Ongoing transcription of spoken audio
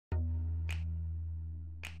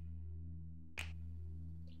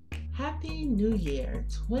Happy New Year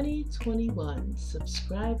 2021,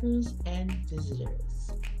 subscribers and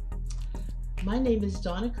visitors. My name is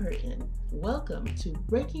Donna Curtin. Welcome to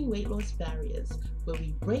Breaking Weight Loss Barriers, where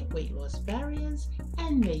we break weight loss barriers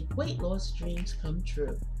and make weight loss dreams come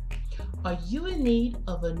true. Are you in need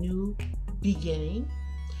of a new beginning?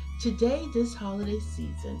 Today, this holiday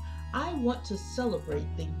season, I want to celebrate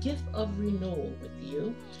the gift of renewal with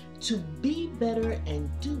you to be better and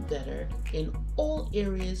do better in all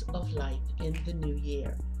areas of life in the new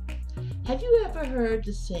year. Have you ever heard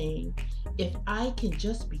the saying, if I can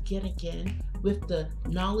just begin again with the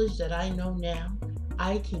knowledge that I know now,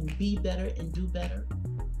 I can be better and do better?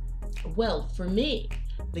 Well, for me,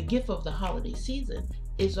 the gift of the holiday season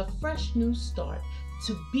is a fresh new start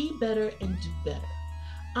to be better and do better.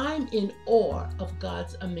 I'm in awe of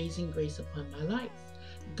God's amazing grace upon my life.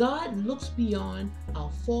 God looks beyond our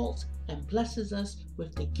faults and blesses us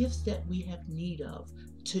with the gifts that we have need of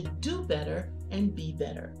to do better and be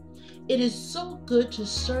better. It is so good to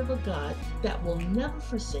serve a God that will never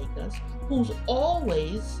forsake us, who's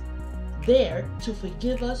always there to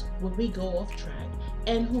forgive us when we go off track,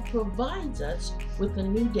 and who provides us with a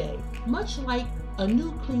new day, much like a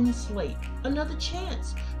new clean slate, another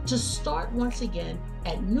chance to start once again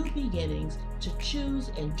at new beginnings, to choose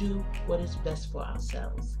and do what is best for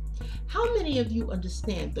ourselves. How many of you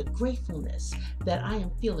understand the gratefulness that I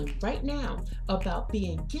am feeling right now about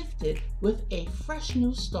being gifted with a fresh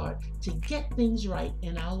new start to get things right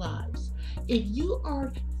in our lives? If you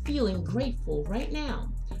are feeling grateful right now,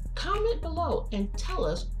 comment below and tell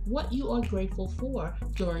us what you are grateful for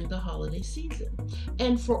during the holiday season.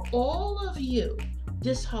 And for all of you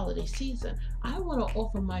this holiday season, I want to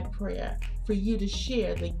offer my prayer for you to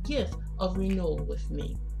share the gift of renewal with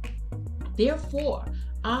me. Therefore,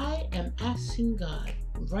 I am asking God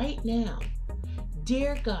right now,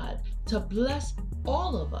 dear God, to bless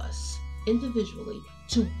all of us individually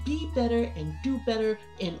to be better and do better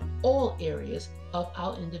in all areas of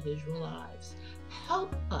our individual lives.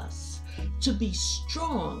 Help us to be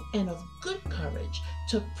strong and of good courage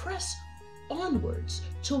to press onwards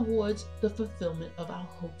towards the fulfillment of our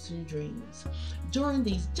hopes and dreams during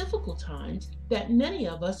these difficult times that many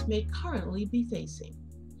of us may currently be facing.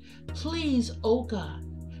 Please, oh God,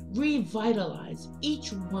 revitalize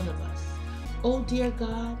each one of us. Oh dear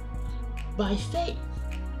God, by faith,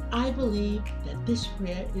 I believe that this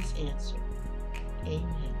prayer is answered.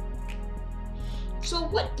 Amen. So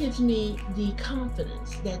what gives me the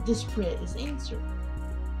confidence that this prayer is answered?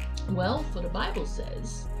 Well, for the Bible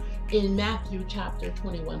says in Matthew chapter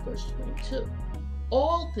 21, verse 22,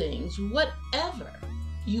 all things, whatever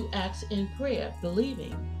you ask in prayer,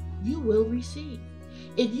 believing, you will receive.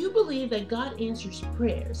 If you believe that God answers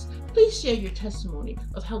prayers, please share your testimony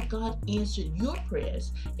of how God answered your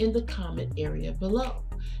prayers in the comment area below.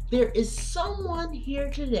 There is someone here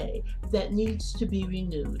today that needs to be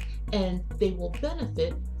renewed, and they will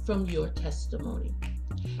benefit from your testimony.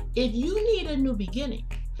 If you need a new beginning,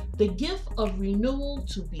 the gift of renewal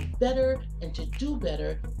to be better and to do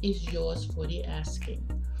better is yours for the asking.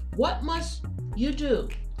 What must you do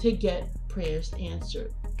to get prayers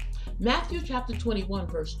answered? Matthew chapter 21,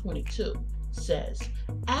 verse 22 says,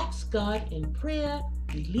 ask God in prayer,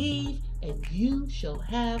 believe, and you shall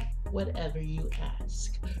have whatever you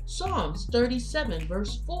ask. Psalms 37,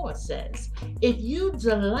 verse 4 says, if you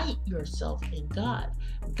delight yourself in God,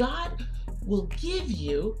 God will give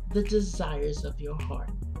you the desires of your heart.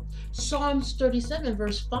 Psalms 37,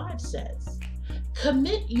 verse 5 says,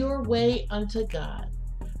 commit your way unto God,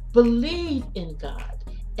 believe in God,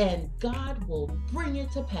 and God will bring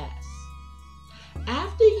it to pass.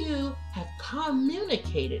 After you have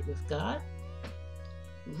communicated with God,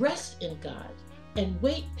 rest in God and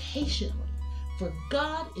wait patiently, for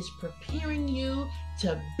God is preparing you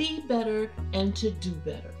to be better and to do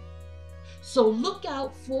better. So look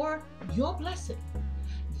out for your blessing.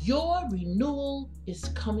 Your renewal is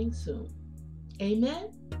coming soon. Amen.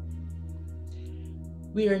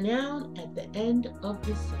 We are now at the end of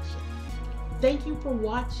this session. Thank you for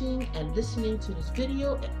watching and listening to this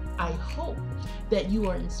video. I hope that you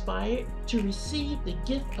are inspired to receive the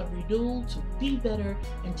gift of renewal to be better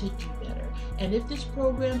and to do better. And if this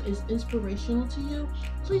program is inspirational to you,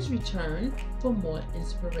 please return for more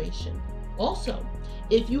inspiration. Also,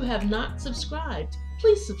 if you have not subscribed,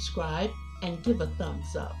 please subscribe and give a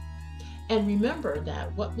thumbs up. And remember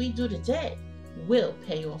that what we do today will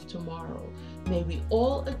pay off tomorrow. May we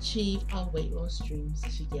all achieve our weight loss dreams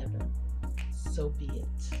together. So be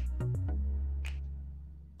it.